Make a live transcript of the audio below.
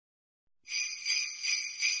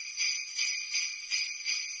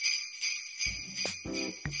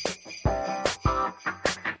Hello,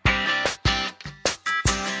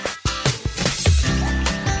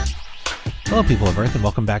 people of Earth, and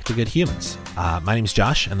welcome back to Good Humans. My name's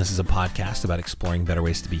Josh, and this is a podcast about exploring better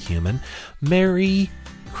ways to be human. Merry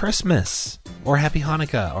Christmas, or Happy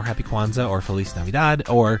Hanukkah, or Happy Kwanzaa, or Feliz Navidad,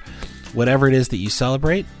 or whatever it is that you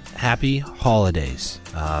celebrate. Happy holidays.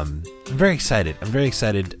 I'm very excited.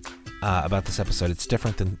 About this episode. It's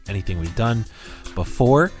different than anything we've done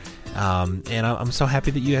before, and I'm so happy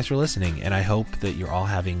that you guys are listening, and I hope that you're all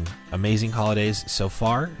having amazing holidays so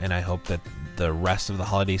far, and I hope that the rest of the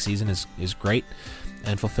holiday season is great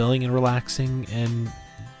and fulfilling and relaxing and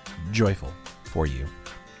joyful for you.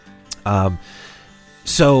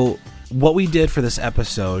 So what we did for this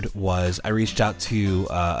episode was I reached out to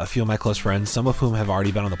a few of my close friends, some of whom have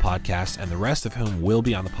already been on the podcast and the rest of whom will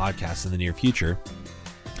be on the podcast in the near future.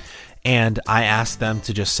 And I asked them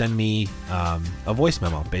to just send me a voice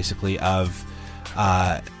memo, basically, of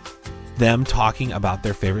them talking about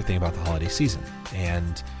their favorite thing about the holiday season.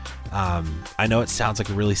 And I know it sounds like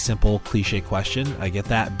a really simple, cliche question. I get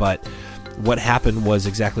that. But what happened was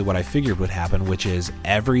exactly what I figured would happen, which is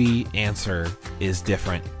every answer is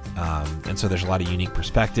different. And so there's a lot of unique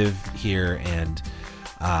perspective here and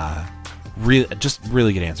really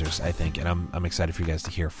good answers, I think. And I'm excited for you guys to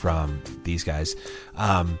hear from these guys.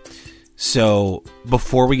 So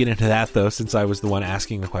before we get into that, though, since I was the one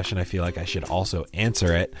asking the question, I feel like I should also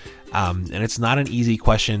answer it. And it's not an easy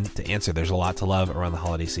question to answer. There's a lot to love around the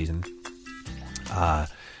holiday season. I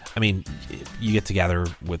mean, you get together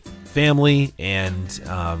with family, and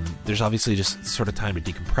there's obviously just sort of time to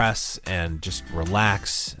decompress and just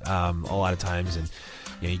relax a lot of times. And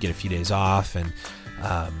you get a few days off, and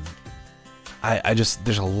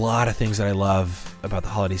there's a lot of things that I love about the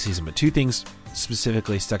holiday season, but two things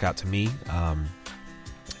specifically stuck out to me.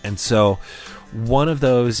 And so one of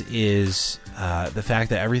those is the fact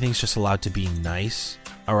that everything's just allowed to be nice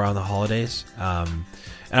around the holidays. And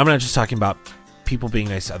I'm not just talking about people being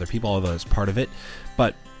nice to other people, although it's part of it,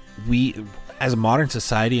 but we, as a modern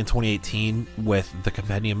society in 2018, with the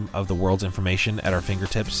compendium of the world's information at our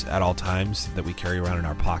fingertips at all times that we carry around in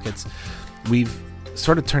our pockets, we've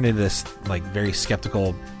sort of turned into this like very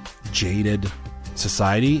skeptical, jaded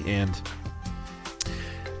society. And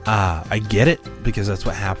I get it, because that's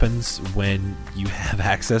what happens when you have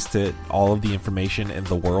access to all of the information in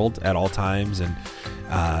the world at all times, and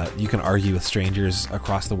you can argue with strangers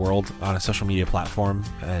across the world on a social media platform,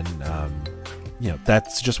 and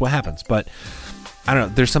that's just what happens. But I don't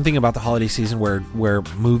know, there's something about the holiday season where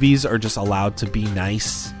movies are just allowed to be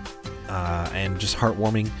nice and just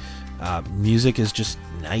heartwarming. Music is just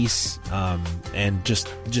nice, and just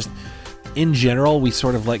in general, we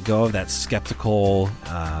sort of let go of that skeptical,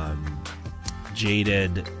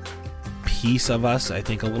 jaded piece of us, I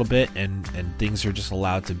think, a little bit, and things are just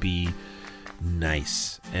allowed to be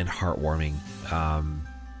nice and heartwarming.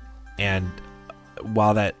 And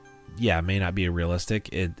while that, may not be realistic,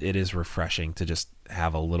 it is refreshing to just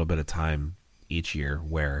have a little bit of time each year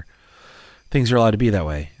where things are allowed to be that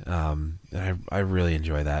way. And I really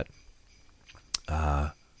enjoy that.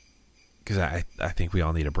 Because I think we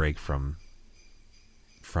all need a break from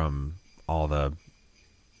all the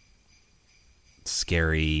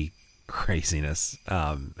scary craziness,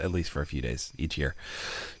 at least for a few days each year.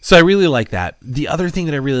 So I really like that. The other thing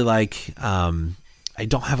that I really like, I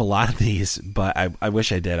don't have a lot of these, but I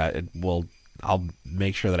wish I did. I'll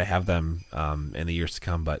make sure that I have them in the years to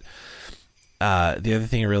come. But the other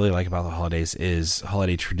thing I really like about the holidays is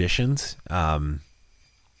holiday traditions.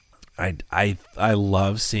 I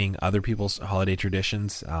love seeing other people's holiday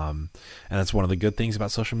traditions, and that's one of the good things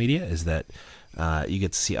about social media, is that you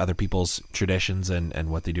get to see other people's traditions and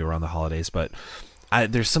what they do around the holidays. But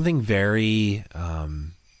there's something very, I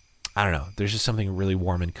don't know, there's just something really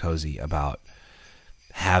warm and cozy about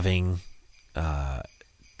having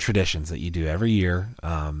traditions that you do every year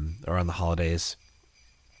around the holidays.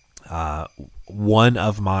 One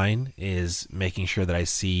of mine is making sure that I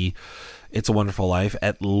see It's a Wonderful Life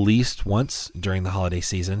at least once during the holiday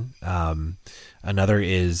season. Another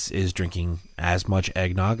is drinking as much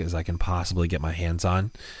eggnog as I can possibly get my hands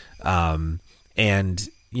on. And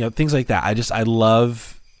things like that. I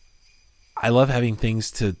love having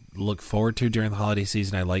things to look forward to during the holiday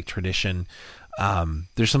season. I like tradition.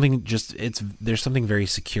 There's something very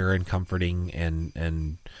secure and comforting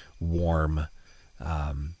and warm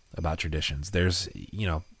about traditions. There's,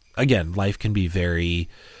 again, life can be very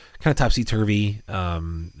kind of topsy-turvy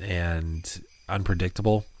and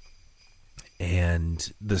unpredictable,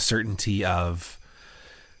 and the certainty of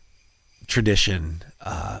tradition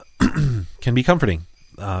can be comforting.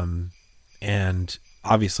 And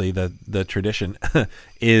obviously the tradition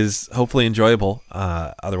is hopefully enjoyable.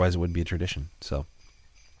 Otherwise, it wouldn't be a tradition. So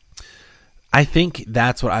I think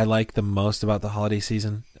that's what I like the most about the holiday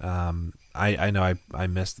season. I know I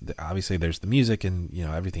missed, obviously there's the music and,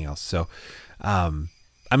 everything else. So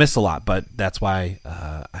I missed a lot, but that's why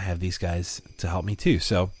I have these guys to help me too.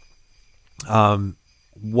 So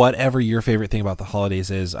whatever your favorite thing about the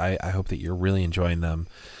holidays is, I hope that you're really enjoying them.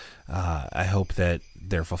 I hope that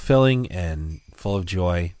they're fulfilling and full of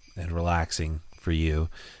joy and relaxing for you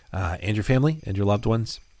and your family and your loved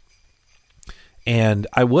ones. And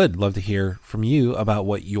I would love to hear from you about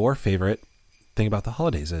what your favorite thing about the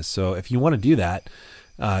holidays is. So if you want to do that,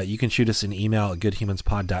 you can shoot us an email at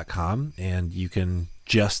goodhumanspod.com, and you can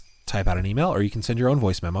just type out an email, or you can send your own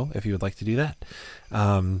voice memo if you would like to do that.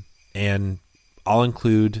 And I'll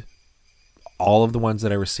include all of the ones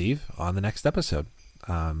that I receive on the next episode.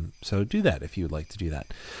 So do that if you would like to do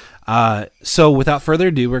that. So without further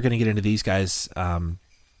ado, we're going to get into these guys'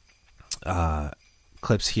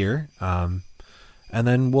 clips here. And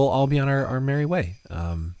then we'll all be on our merry way.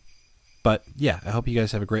 But yeah, I hope you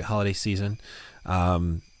guys have a great holiday season.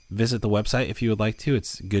 Visit the website if you would like to.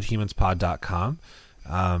 It's goodhumanspod.com.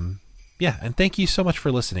 Yeah, and thank you so much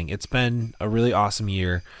for listening. It's been a really awesome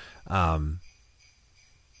year.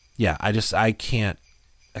 Yeah, I can't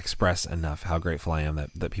express enough how grateful I am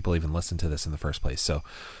that people even listen to this in the first place. So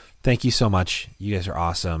thank you so much. You guys are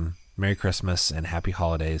awesome. Merry Christmas and happy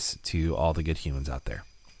holidays to all the good humans out there.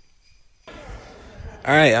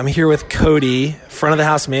 All right, I'm here with Cody, front of the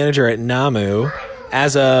house manager at Namu.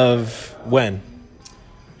 As of when?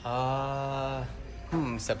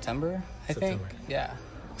 September, I think. Yeah.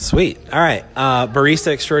 Sweet. All right, barista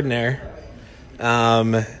extraordinaire,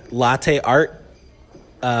 latte art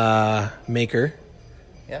maker.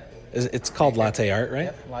 Yep. It's called latte art, right?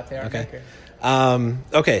 Yep, latte art Okay. maker.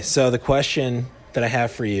 Okay, so the question that I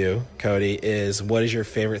have for you, Cody, is what is your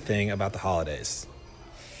favorite thing about the holidays?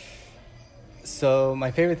 So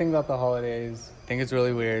my favorite thing about the holidays, I think it's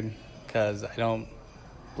really weird because I don't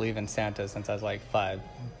believe in Santa since I was like 5.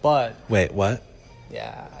 But Wait, what?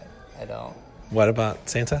 yeah, I don't. What about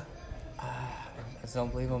Santa? I just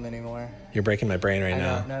don't believe him anymore. You're breaking my brain right I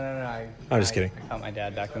now. know. No. I'm just kidding. I caught my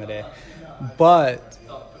dad back in the day. But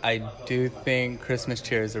I do think Christmas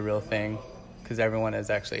cheer is a real thing because everyone is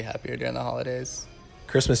actually happier during the holidays.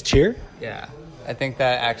 Christmas cheer? Yeah, I think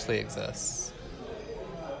that actually exists.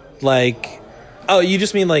 Like, oh, you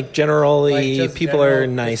just mean like generally Like, just people are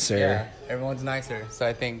general- nicer. Yeah, everyone's nicer. So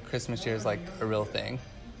I think Christmas cheer is like a real thing.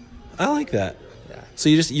 I like that. Yeah. So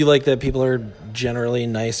you like that people are generally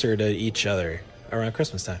nicer to each other around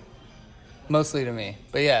Christmas time. Mostly to me.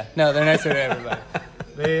 But yeah, no, they're nicer to everybody.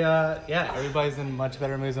 Everybody's in much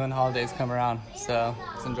better moods when holidays come around. So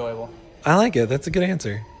it's enjoyable. I like it. That's a good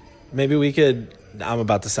answer. Maybe we could, I'm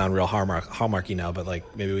about to sound real hallmarky now, but like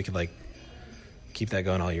maybe we could like keep that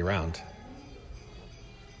going all year round.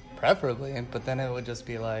 Preferably, but then it would just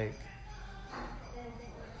be like,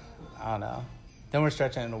 I don't know. Then we're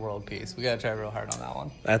stretching into world peace. We got to try real hard on that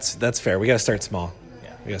one. That's fair. We got to start small.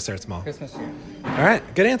 Yeah. We got to start small. Christmas cheer. All right.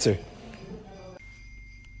 Good answer.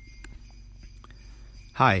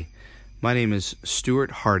 Hi, my name is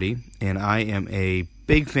Stuart Hardy, and I am a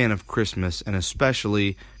big fan of Christmas, and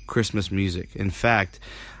especially Christmas music. In fact,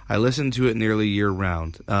 I listen to it nearly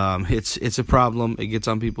year-round. It's a problem. It gets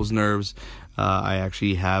on people's nerves. I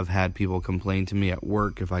actually have had people complain to me at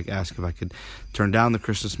work if I ask if I could turn down the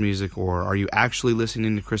Christmas music, or are you actually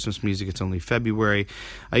listening to Christmas music? It's only February.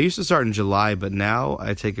 I used to start in July, but now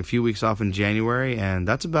I take a few weeks off in January, and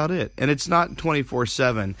that's about it. And it's not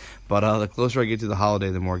 24/7, but the closer I get to the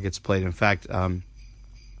holiday, the more it gets played. In fact, I'm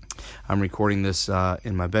recording this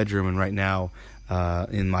in my bedroom, and right now,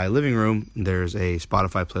 in my living room, there's a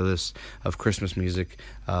Spotify playlist of Christmas music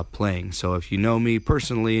playing. So if you know me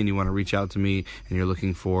personally and you want to reach out to me and you're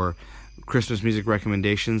looking for Christmas music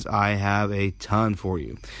recommendations, I have a ton for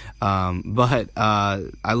you. But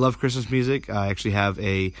I love Christmas music. I actually have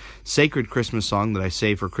a sacred Christmas song that I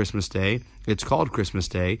say for Christmas Day. It's called Christmas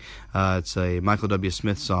Day. It's a Michael W.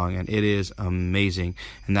 Smith song, and it is amazing.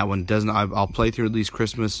 And that one doesn't. I'll play through these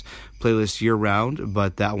Christmas playlists year round,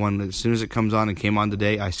 but that one, as soon as it comes on and came on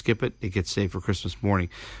today, I skip it. It gets saved for Christmas morning.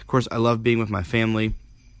 Of course, I love being with my family.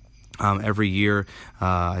 Every year,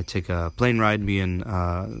 I take a plane ride. Me and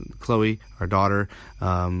Chloe, our daughter,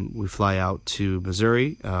 we fly out to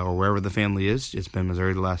Missouri or wherever the family is. It's been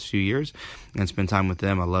Missouri the last few years, and spend time with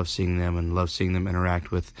them. I love seeing them and love seeing them interact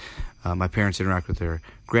with my parents interact with their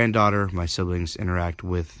granddaughter. My siblings interact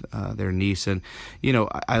with their niece, and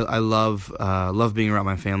I love being around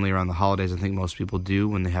my family around the holidays. I think most people do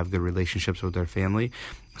when they have good relationships with their family.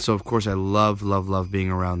 So of course I love being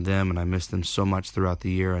around them, and I miss them so much throughout the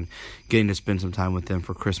year. And getting to spend some time with them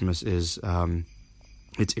for Christmas is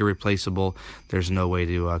it's irreplaceable. There's no way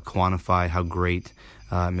to quantify how great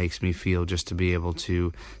it makes me feel just to be able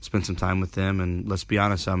to spend some time with them. And let's be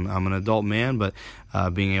honest, I'm an adult man, but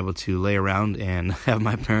being able to lay around and have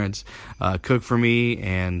my parents cook for me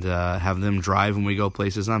and have them drive when we go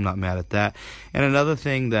places, I'm not mad at that. And another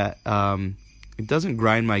thing that it doesn't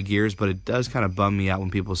grind my gears, but it does kind of bum me out when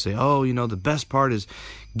people say, oh, the best part is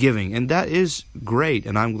giving. And that is great,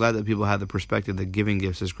 and I'm glad that people have the perspective that giving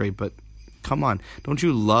gifts is great, but come on, don't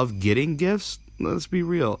you love getting gifts? Let's be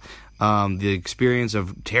real. The experience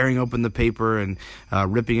of tearing open the paper and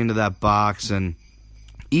ripping into that box, and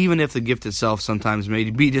even if the gift itself sometimes may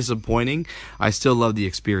be disappointing, I still love the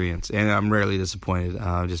experience, and I'm rarely disappointed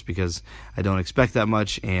just because I don't expect that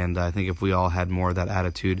much. And I think if we all had more of that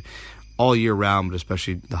attitude all year round, but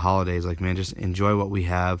especially the holidays, like, man, just enjoy what we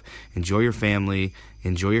have, enjoy your family,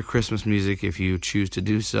 enjoy your Christmas music if you choose to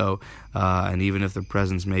do so, and even if the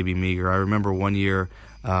presents may be meager. I remember one year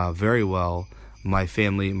very well, my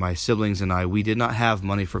family, my siblings and I, we did not have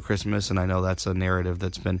money for Christmas, and I know that's a narrative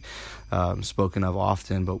that's been spoken of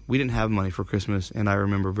often, but we didn't have money for Christmas. And I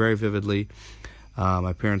remember very vividly,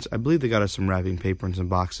 my parents, I believe they got us some wrapping paper and some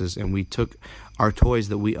boxes, and we took our toys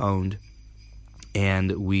that we owned,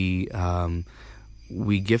 and we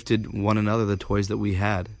gifted one another the toys that we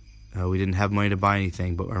had. We didn't have money to buy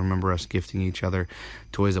anything, but I remember us gifting each other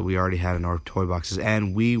toys that we already had in our toy boxes,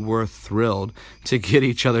 and we were thrilled to get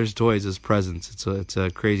each other's toys as presents. It's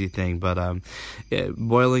a crazy thing, but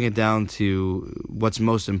boiling it down to what's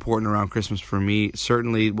most important around Christmas for me,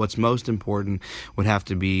 certainly what's most important would have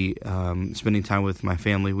to be spending time with my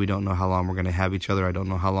family. We don't know how long we're going to have each other. I don't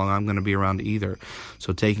know how long I'm going to be around either.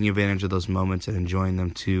 So taking advantage of those moments and enjoying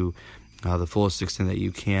them to the fullest extent that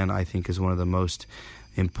you can, I think, is one of the most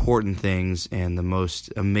important things and the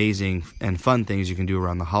most amazing and fun things you can do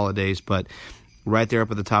around the holidays. But right there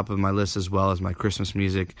up at the top of my list as well as my Christmas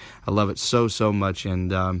music. I love it so much.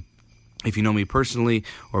 And if you know me personally,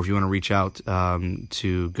 or if you want to reach out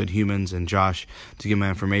to Good Humans and Josh to get my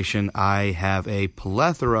information, I have a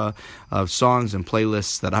plethora of songs and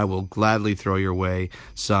playlists that I will gladly throw your way.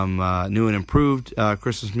 Some new and improved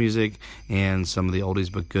Christmas music, and some of the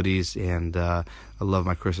oldies but goodies, and I love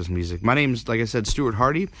my Christmas music. My name's, like I said, Stuart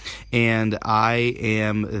Hardy, and I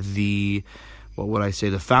am the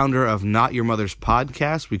founder of Not Your Mother's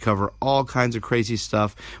Podcast. We cover all kinds of crazy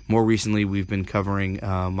stuff. More recently, we've been covering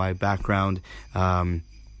my background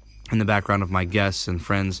and the background of my guests and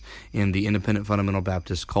friends in the Independent Fundamental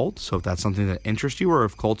Baptist cult. So if that's something that interests you, or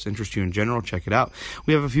if cults interest you in general, check it out.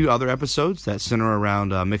 We have a few other episodes that center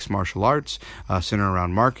around mixed martial arts, center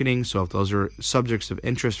around marketing. So if those are subjects of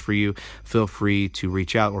interest for you, feel free to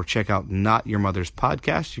reach out or check out Not Your Mother's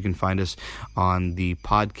Podcast. You can find us on the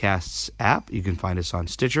Podcasts app. You can find us on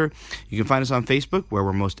Stitcher. You can find us on Facebook, where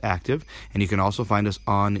we're most active. And you can also find us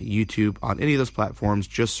on YouTube. On any of those platforms,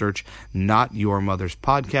 just search Not Your Mother's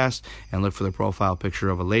Podcast and look for the profile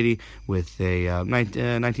picture of a lady with a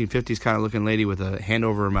 1950s kind of looking lady with a hand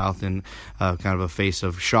over her mouth and kind of a face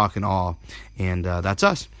of shock and awe. And that's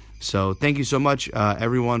us. So thank you so much,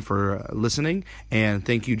 everyone, for listening. And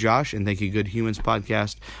thank you, Josh, and thank you, Good Humans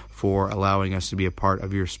Podcast, for allowing us to be a part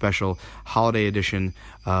of your special holiday edition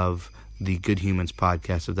of the Good Humans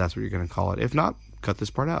Podcast, if that's what you're going to call it. If not, cut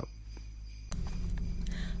this part out.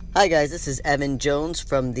 Hi guys, this is Evan Jones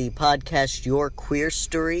from the podcast Your Queer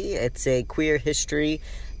Story. It's a queer history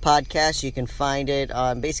podcast. You can find it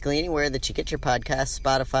on basically anywhere that you get your podcasts: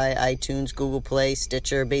 Spotify, iTunes, Google Play,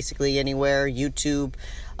 Stitcher, basically anywhere, YouTube.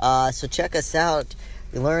 So check us out.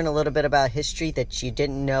 We learn a little bit about history that you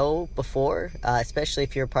didn't know before, especially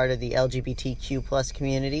if you're part of the LGBTQ plus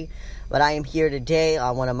community. But I am here today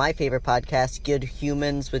on one of my favorite podcasts, Good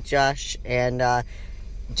Humans with Josh, and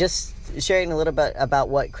just sharing a little bit about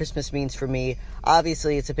what Christmas means for me.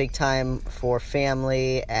 Obviously, it's a big time for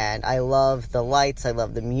family, and I love the lights, I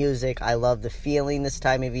love the music, I love the feeling this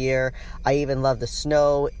time of year. I even love the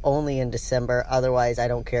snow, only in December. Otherwise, I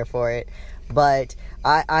don't care for it. But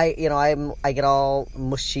I get all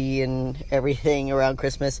mushy and everything around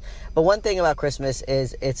Christmas. But one thing about Christmas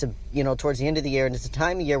is it's towards the end of the year, and it's a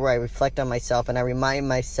time of year where I reflect on myself and I remind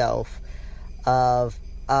myself of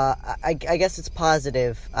I guess it's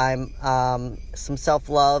positive. I'm some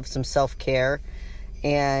self-love, some self-care,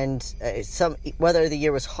 and whether the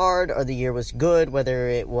year was hard or the year was good, whether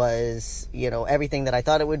it was everything that I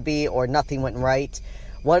thought it would be or nothing went right.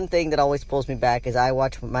 one thing that always pulls me back is I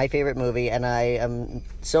watch my favorite movie, and I am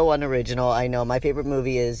so unoriginal. I know my favorite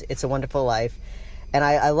movie is It's a Wonderful Life. And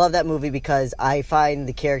I love that movie because I find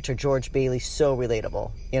the character George Bailey so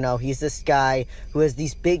relatable. You know, he's this guy who has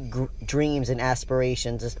these big dreams and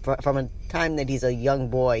aspirations. From a time that he's a young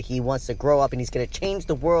boy, he wants to grow up and he's going to change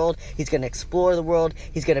the world. He's going to explore the world.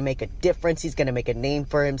 He's going to make a difference. He's going to make a name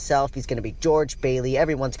for himself. He's going to be George Bailey.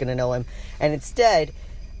 Everyone's going to know him. And instead,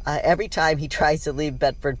 every time he tries to leave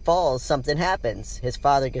Bedford Falls, something happens. His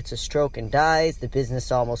father gets a stroke and dies. The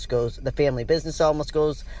family business almost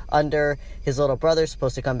goes under. His little brother's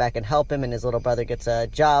supposed to come back and help him, and his little brother gets a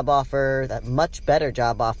job offer, a much better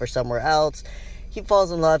job offer somewhere else. He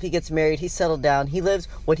falls in love. He gets married. He's settled down. He lives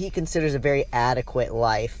what he considers a very adequate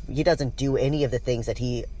life. He doesn't do any of the things that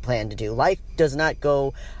he planned to do. Life does not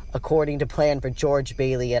go according to plan for George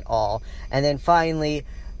Bailey at all. And then finally,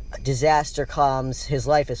 disaster comes. His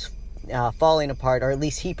life is falling apart, or at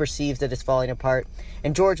least he perceives that it's falling apart,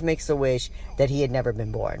 and George makes a wish that he had never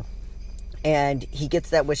been born, and he gets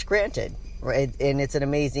that wish granted, right? And it's an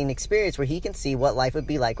amazing experience where he can see what life would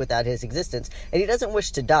be like without his existence. And he doesn't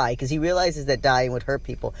wish to die because he realizes that dying would hurt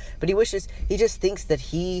people, but he just thinks that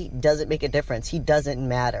he doesn't make a difference. He doesn't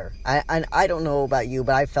matter. I don't know about you,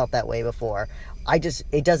 but I felt that way before.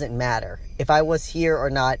 It doesn't matter if I was here or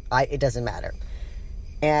not. It doesn't matter.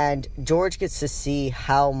 And George gets to see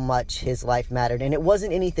how much his life mattered. And it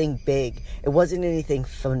wasn't anything big. It wasn't anything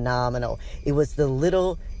phenomenal. It was the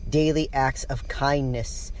little daily acts of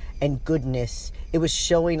kindness and goodness. It was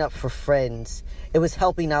showing up for friends. It was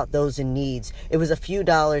helping out those in needs. It was a few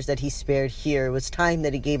dollars that he spared here. It was time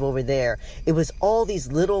that he gave over there. It was all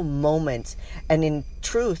these little moments. And in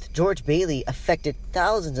truth, George Bailey affected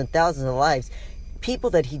thousands and thousands of lives.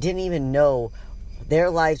 People that he didn't even know,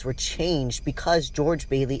 their lives were changed because George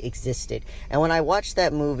Bailey existed. And when I watched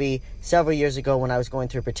that movie several years ago when I was going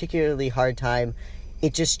through a particularly hard time,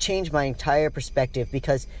 it just changed my entire perspective,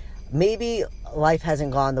 because maybe life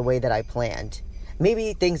hasn't gone the way that I planned.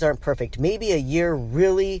 Maybe things aren't perfect. Maybe a year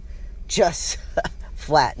really just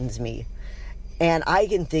flattens me. And I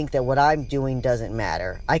can think that what I'm doing doesn't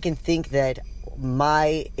matter. I can think that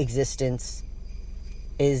my existence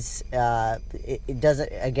is, it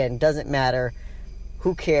doesn't matter.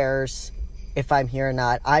 Who cares if I'm here or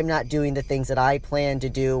not? I'm not doing the things that I planned to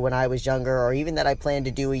do when I was younger, or even that I planned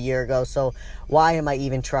to do a year ago. So why am I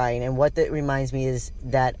even trying? And what that reminds me is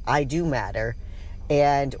that I do matter.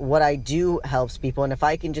 And what I do helps people. And if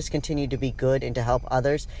I can just continue to be good and to help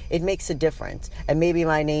others, it makes a difference. And maybe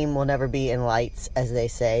my name will never be in lights, as they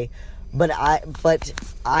say. But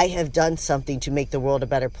I have done something to make the world a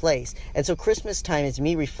better place. And so Christmas time is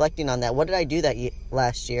me reflecting on that. What did I do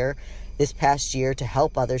this past year to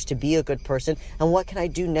help others, to be a good person, and what can I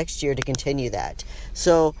do next year to continue that?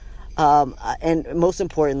 So, and most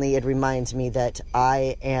importantly, it reminds me that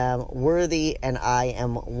I am worthy and I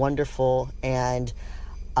am wonderful, and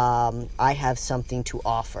I have something to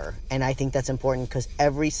offer. And I think that's important because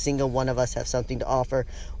every single one of us have something to offer,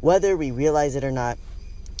 whether we realize it or not.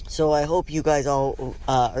 So I hope you guys all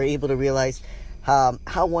are able to realize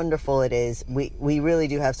how wonderful it is. We really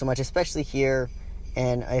do have so much, especially here.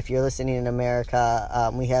 And if you're listening in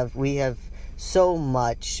America, we have so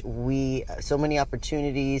much, so many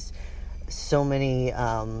opportunities, so many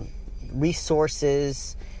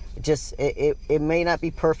resources. Just it may not be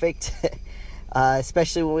perfect,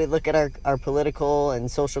 especially when we look at our political and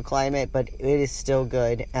social climate, but it is still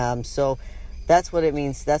good. So that's what it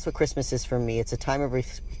means. That's what Christmas is for me. It's a time of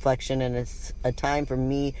reflection, and it's a time for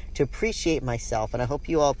me to appreciate myself. And I hope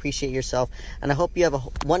you all appreciate yourself. And I hope you have a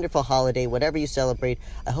wonderful holiday, whatever you celebrate.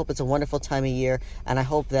 I hope it's a wonderful time of year. And I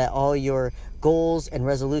hope that all your goals and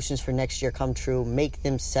resolutions for next year come true. Make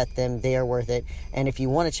them, set them. They are worth it. And if you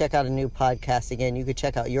want to check out a new podcast, again, you could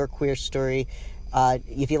check out Your Queer Story.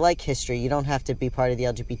 If you like history, you don't have to be part of the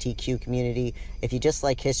LGBTQ community. If you just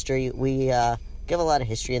like history, we give a lot of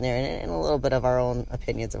history in there, and a little bit of our own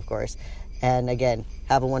opinions, of course. And again,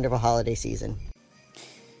 have a wonderful holiday season.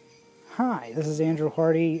 Hi, this is Andrew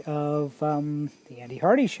Hardy of The Andy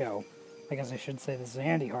Hardy Show. I guess I should say this is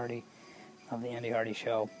Andy Hardy of The Andy Hardy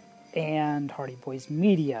Show and Hardy Boys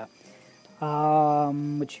Media,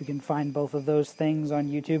 which you can find both of those things on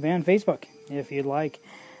YouTube and Facebook if you'd like.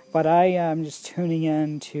 But I am just tuning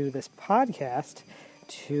in to this podcast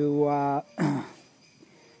to,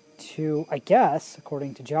 I guess,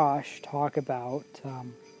 according to Josh, talk about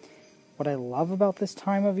what I love about this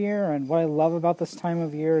time of year. And what I love about this time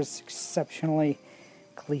of year is exceptionally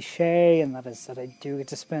cliche, and that is that I do get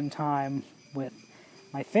to spend time with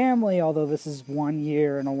my family, although this is 1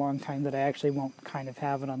 year in a long time that I actually won't kind of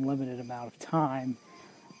have an unlimited amount of time.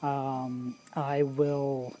 I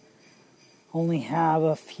will only have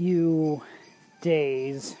a few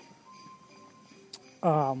days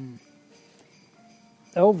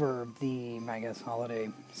over the, I guess, holiday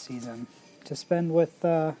season to spend with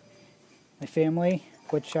my family,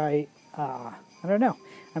 which I don't know.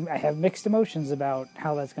 I have mixed emotions about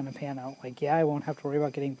how that's going to pan out. Like, yeah, I won't have to worry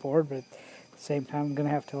about getting bored, but at the same time, I'm going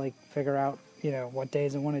to have to, like, figure out, what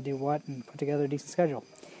days I want to do what and put together a decent schedule.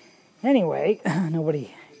 Anyway,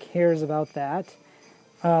 nobody cares about that.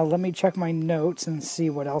 Let me check my notes and see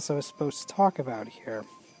what else I was supposed to talk about here.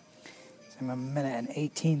 So I'm a minute and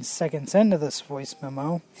 18 seconds into this voice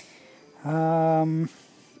memo. I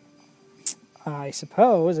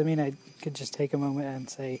suppose, I could just take a moment and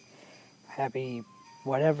say happy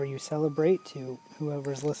whatever you celebrate to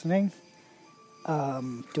whoever's listening.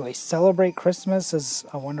 Do I celebrate Christmas is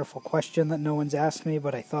a wonderful question that no one's asked me,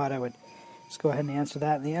 but I thought I would just go ahead and answer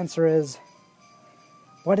that. And the answer is,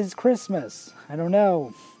 what is Christmas? I don't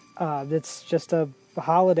know. It's just a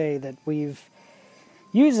holiday that we've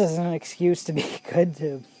used as an excuse to be good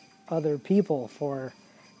to other people for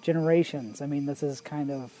generations. This is kind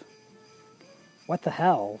of, what the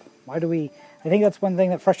hell? I think that's one thing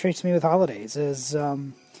that frustrates me with holidays is,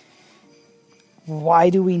 why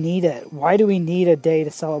do we need it? Why do we need a day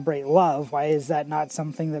to celebrate love? Why is that not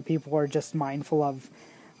something that people are just mindful of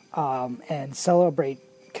and celebrate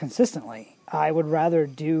consistently? I would rather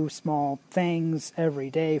do small things every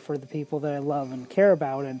day for the people that I love and care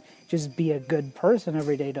about and just be a good person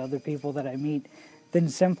every day to other people that I meet than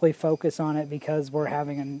simply focus on it because we're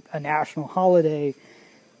having a national holiday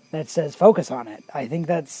that says focus on it. I think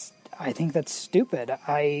that's stupid.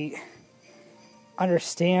 I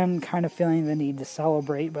understand kind of feeling the need to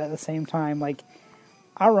celebrate, but at the same time, like,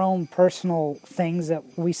 our own personal things that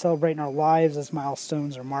we celebrate in our lives as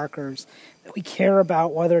milestones or markers that we care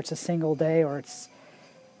about, whether it's a single day or it's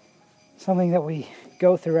something that we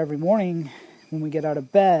go through every morning when we get out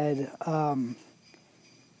of bed,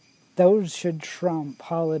 those should trump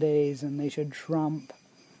holidays and they should trump,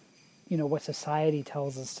 what society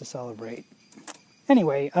tells us to celebrate.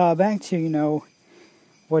 Anyway, back to,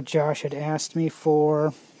 what Josh had asked me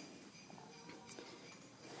for.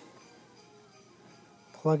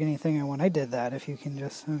 Plug anything I want. I did that. If you can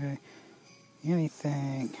just, okay.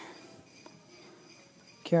 Anything.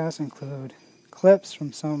 Chaos include clips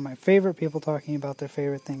from some of my favorite people talking about their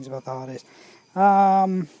favorite things about the holidays.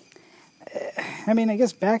 I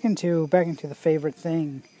guess back into the favorite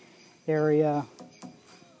thing area.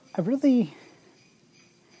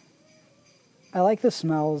 I like the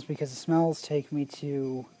smells because the smells take me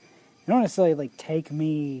to, they don't necessarily take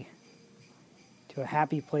me to a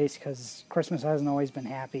happy place because Christmas hasn't always been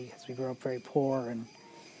happy because we grew up very poor and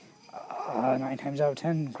 9 times out of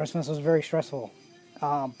 10 Christmas was very stressful.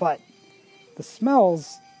 But the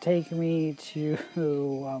smells take me to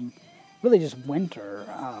really just winter,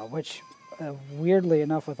 which weirdly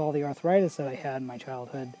enough with all the arthritis that I had in my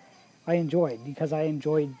childhood, I enjoyed because I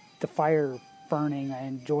enjoyed the fire burning, I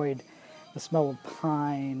enjoyed the smell of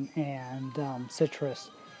pine and citrus.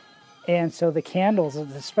 And so the candles,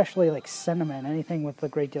 especially cinnamon, anything with a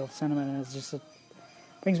great deal of cinnamon, is just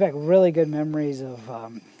brings back really good memories of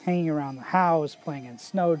hanging around the house, playing in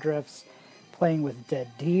snowdrifts, playing with dead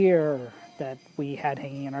deer that we had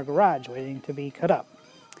hanging in our garage waiting to be cut up.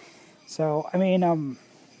 So,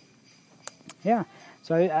 yeah.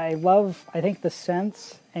 So I think the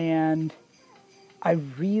scents, and I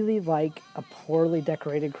really like a poorly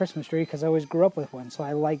decorated Christmas tree because I always grew up with one. So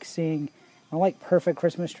I like perfect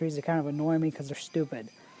Christmas trees. They kind of annoy me because they're stupid.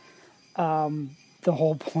 The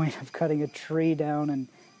whole point of cutting a tree down and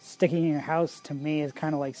sticking in your house to me is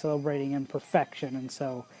kind of like celebrating imperfection. And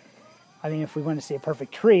so, if we want to see a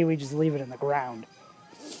perfect tree, we just leave it in the ground.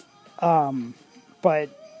 But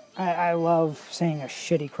I love seeing a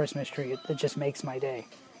shitty Christmas tree. It just makes my day.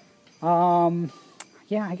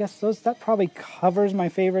 Yeah, I guess that probably covers my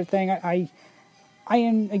favorite thing. I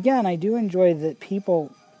do enjoy that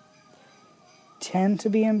people tend to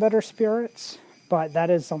be in better spirits, but that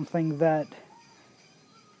is something that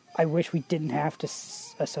I wish we didn't have to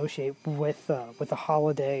associate with a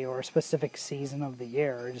holiday or a specific season of the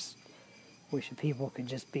year. I just wish that people could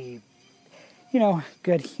just be,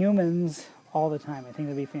 good humans all the time. I think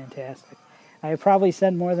that'd be fantastic. I probably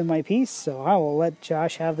said more than my piece, so I will let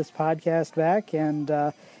Josh have this podcast back and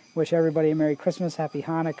wish everybody a Merry Christmas, Happy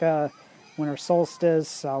Hanukkah, Winter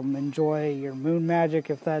Solstice. Enjoy your moon magic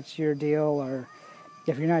if that's your deal, or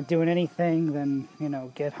if you're not doing anything, then,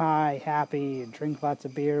 get high, happy, and drink lots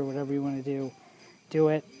of beer, whatever you want to do. Do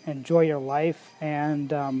it. Enjoy your life,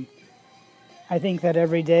 and I think that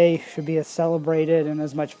every day should be as celebrated and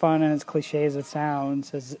as much fun and as cliche as it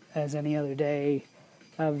sounds as any other day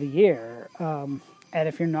of the year. And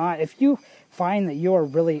if you find that you're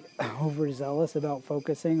really overzealous about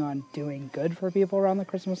focusing on doing good for people around the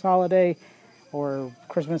Christmas holiday or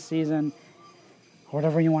Christmas season, or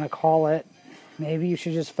whatever you want to call it, maybe you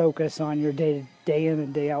should just focus on your day in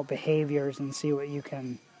and day out behaviors and see what you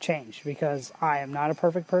can change. Because I am not a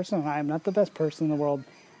perfect person, and I am not the best person in the world,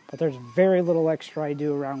 but there's very little extra I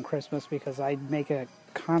do around Christmas because I make a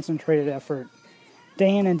concentrated effort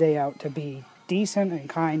day in and day out to be decent and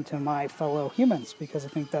kind to my fellow humans, because I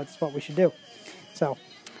think that's what we should do. So,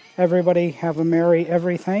 everybody have a merry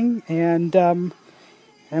everything, and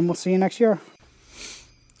we'll see you next year.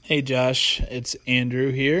 Hey Josh, it's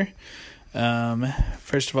Andrew here.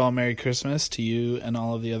 First of all, Merry Christmas to you and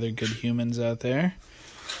all of the other good humans out there.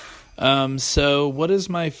 So what is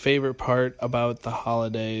my favorite part about the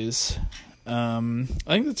holidays? I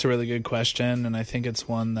think that's a really good question, and I think it's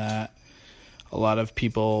one that a lot of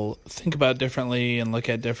people think about differently and look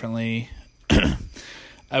at differently.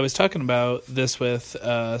 I was talking about this with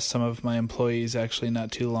some of my employees actually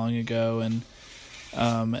not too long ago, and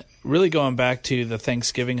really going back to the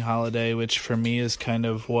Thanksgiving holiday, which for me is kind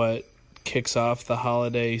of what kicks off the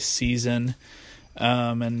holiday season.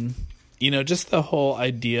 And, just the whole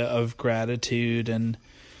idea of gratitude and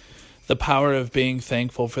the power of being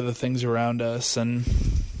thankful for the things around us. And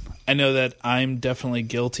I know that I'm definitely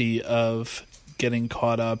guilty of getting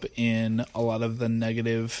caught up in a lot of the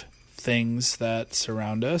negative things that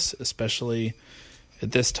surround us, especially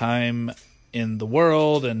at this time in the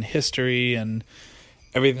world and history and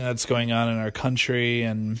everything that's going on in our country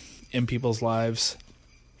and in people's lives.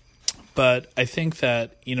 But I think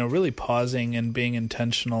that, really pausing and being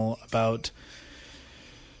intentional about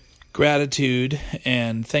gratitude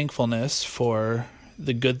and thankfulness for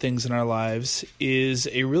the good things in our lives is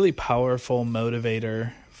a really powerful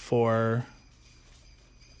motivator for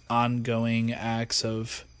ongoing acts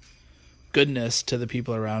of goodness to the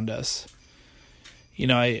people around us.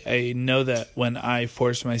 I know that when I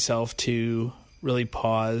force myself to really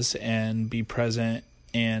pause and be present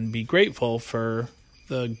and be grateful for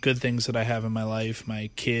the good things that I have in my life, my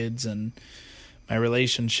kids and my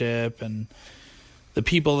relationship and the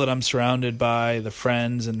people that I'm surrounded by, the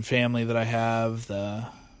friends and family that I have, the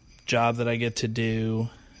job that I get to do.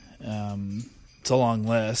 It's a long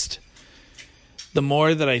list. The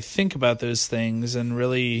more that I think about those things and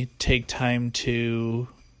really take time to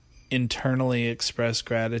internally express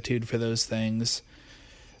gratitude for those things,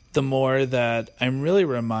 the more that I'm really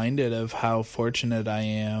reminded of how fortunate I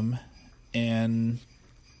am and,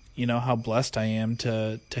 how blessed I am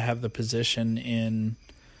to have the position in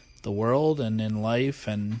the world and in life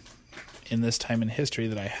and in this time in history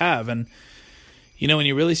that I have. And, when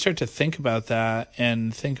you really start to think about that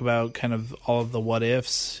and think about kind of all of the what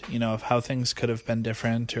ifs, of how things could have been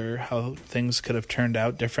different or how things could have turned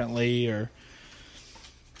out differently or,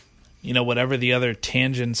 whatever the other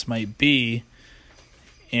tangents might be,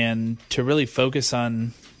 and to really focus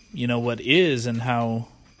on, what is and how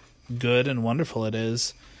good and wonderful it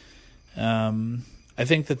is. I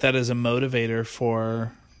think that is a motivator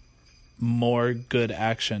for more good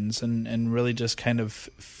actions and really just kind of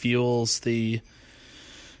fuels the,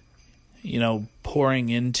 pouring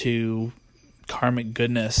into karmic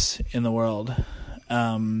goodness in the world.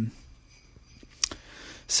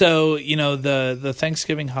 So, the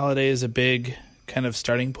Thanksgiving holiday is a big kind of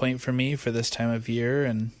starting point for me for this time of year,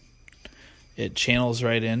 and it channels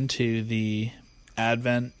right into the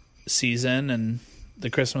Advent season and the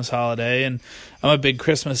Christmas holiday. And I'm a big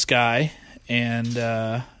Christmas guy, and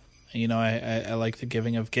I like the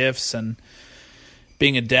giving of gifts, and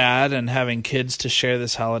being a dad and having kids to share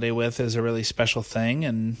this holiday with is a really special thing.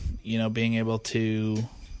 And being able to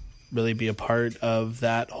really be a part of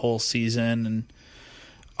that whole season. And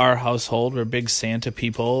our household, we're big Santa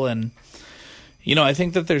people, and I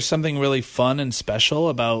think that there's something really fun and special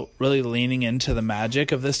about really leaning into the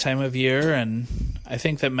magic of this time of year. And I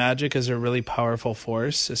think that magic is a really powerful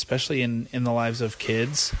force, especially in the lives of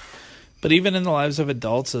kids, but even in the lives of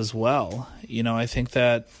adults as well. I think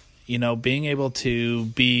that, being able to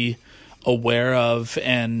be aware of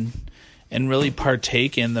and really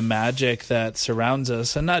partake in the magic that surrounds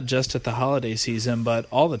us, and not just at the holiday season, but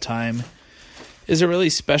all the time, is a really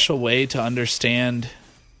special way to understand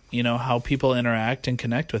how people interact and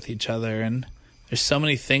connect with each other. And there's so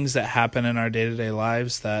many things that happen in our day-to-day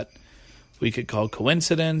lives that we could call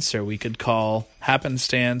coincidence or we could call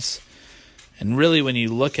happenstance. And really, when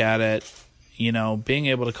you look at it, being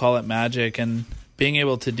able to call it magic and being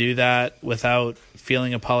able to do that without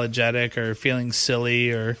feeling apologetic or feeling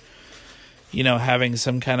silly or, having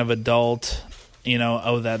some kind of adult,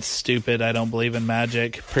 oh, that's stupid, I don't believe in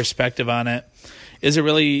magic perspective on it is a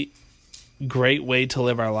really great way to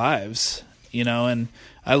live our lives, and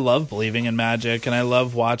I love believing in magic, and I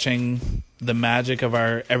love watching the magic of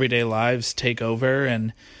our everyday lives take over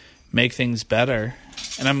and make things better,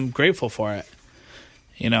 and I'm grateful for it.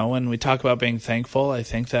 When we talk about being thankful, I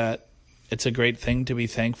think that it's a great thing to be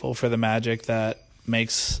thankful for the magic that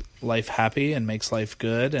makes life happy and makes life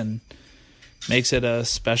good and makes it a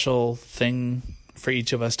special thing for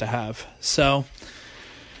each of us to have. So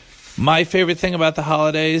my favorite thing about the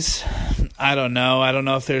holidays, I don't know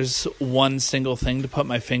if there's one single thing to put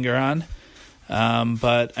my finger on,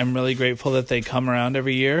 but I'm really grateful that they come around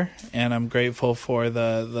every year, and I'm grateful for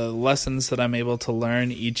the lessons that I'm able to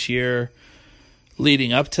learn each year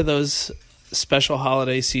leading up to those special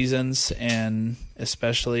holiday seasons, and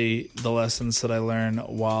especially the lessons that I learn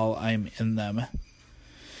while I'm in them.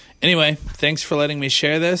 Anyway, thanks for letting me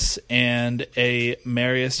share this, and a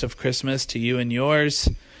merriest of Christmas to you and yours,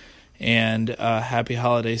 and a happy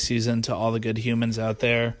holiday season to all the good humans out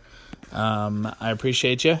there. I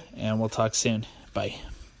appreciate you, and we'll talk soon. Bye.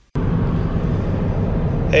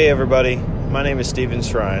 Hey everybody, my name is Steven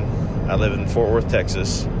Shrine. I live in Fort Worth,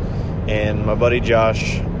 Texas, and my buddy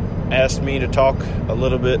Josh asked me to talk a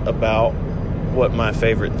little bit about what my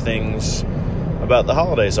favorite things about the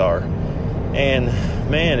holidays are. And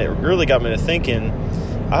man, it really got me to thinking.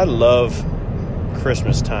 I love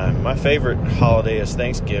Christmas time. My favorite holiday is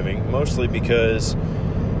Thanksgiving, mostly because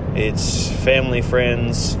it's family,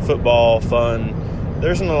 friends, football, fun.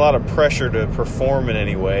 There isn't a lot of pressure to perform in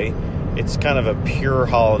any way. It's kind of a pure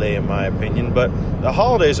holiday in my opinion. But the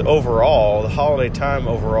holidays overall, the holiday time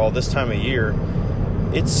overall, this time of year,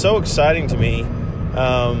 it's so exciting to me.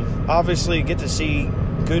 Obviously, you get to see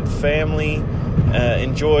good family,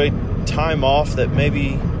 enjoy time off that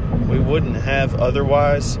maybe we wouldn't have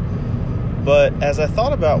otherwise. But as I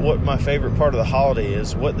thought about what my favorite part of the holiday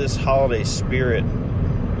is, what this holiday spirit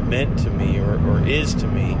meant to me or is to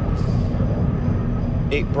me,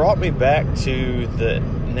 it brought me back to the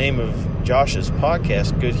name of Josh's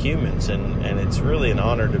podcast, Good Humans, and it's really an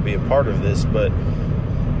honor to be a part of this. But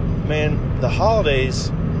man, the holidays,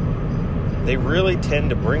 they really tend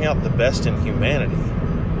to bring out the best in humanity.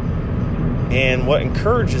 And what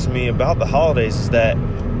encourages me about the holidays is that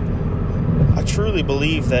I truly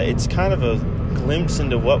believe that it's kind of a glimpse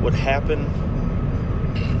into what would happen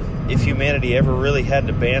if humanity ever really had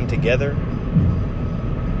to band together.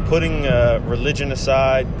 Putting religion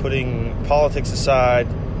aside, putting politics aside,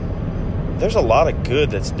 there's a lot of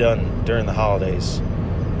good that's done during the holidays.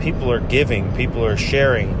 People are giving, people are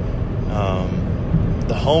sharing.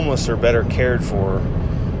 The homeless are better cared for.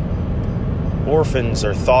 Orphans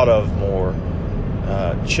are thought of more.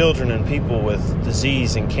 Children and people with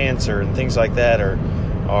disease and cancer and things like that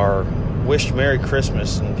are wished Merry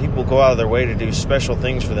Christmas, and people go out of their way to do special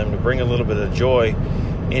things for them to bring a little bit of joy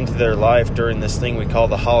into their life during this thing we call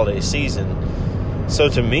the holiday season. So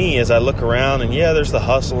to me, as I look around, and there's the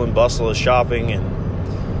hustle and bustle of shopping,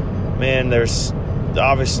 and man, there's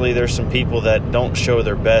some people that don't show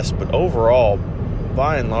their best, but overall,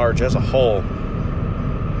 by and large, as a whole,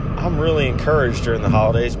 I'm really encouraged during the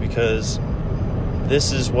holidays because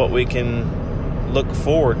this is what we can look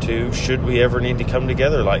forward to should we ever need to come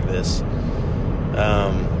together like this.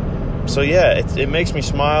 It makes me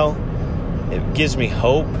smile. It gives me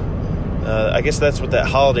hope. I guess that's what that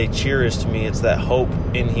holiday cheer is to me. It's that hope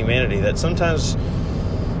in humanity that sometimes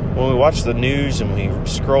when we watch the news and we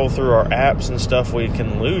scroll through our apps and stuff, we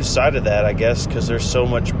can lose sight of that, I guess, because there's so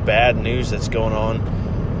much bad news that's going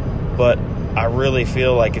on. But I really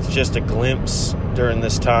feel like it's just a glimpse during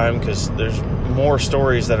this time, because there's more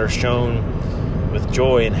stories that are shown with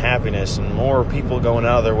joy and happiness, and more people going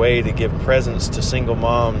out of their way to give presents to single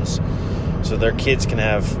moms so their kids can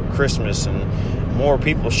have Christmas, and more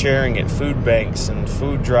people sharing at food banks and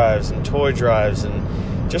food drives and toy drives,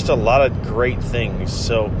 and just a lot of great things.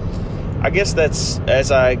 So I guess that's,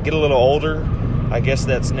 as I get a little older, I guess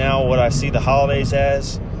that's now what I see the holidays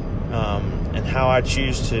as, and how I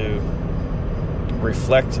choose to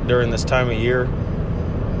reflect during this time of year.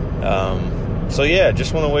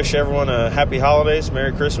 Just want to wish everyone a happy holidays,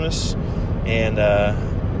 Merry Christmas, and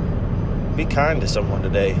be kind to someone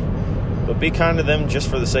today. But be kind to them just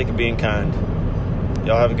for the sake of being kind.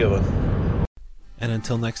 Y'all have a good one. And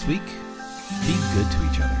until next week, be good to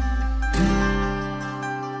each other.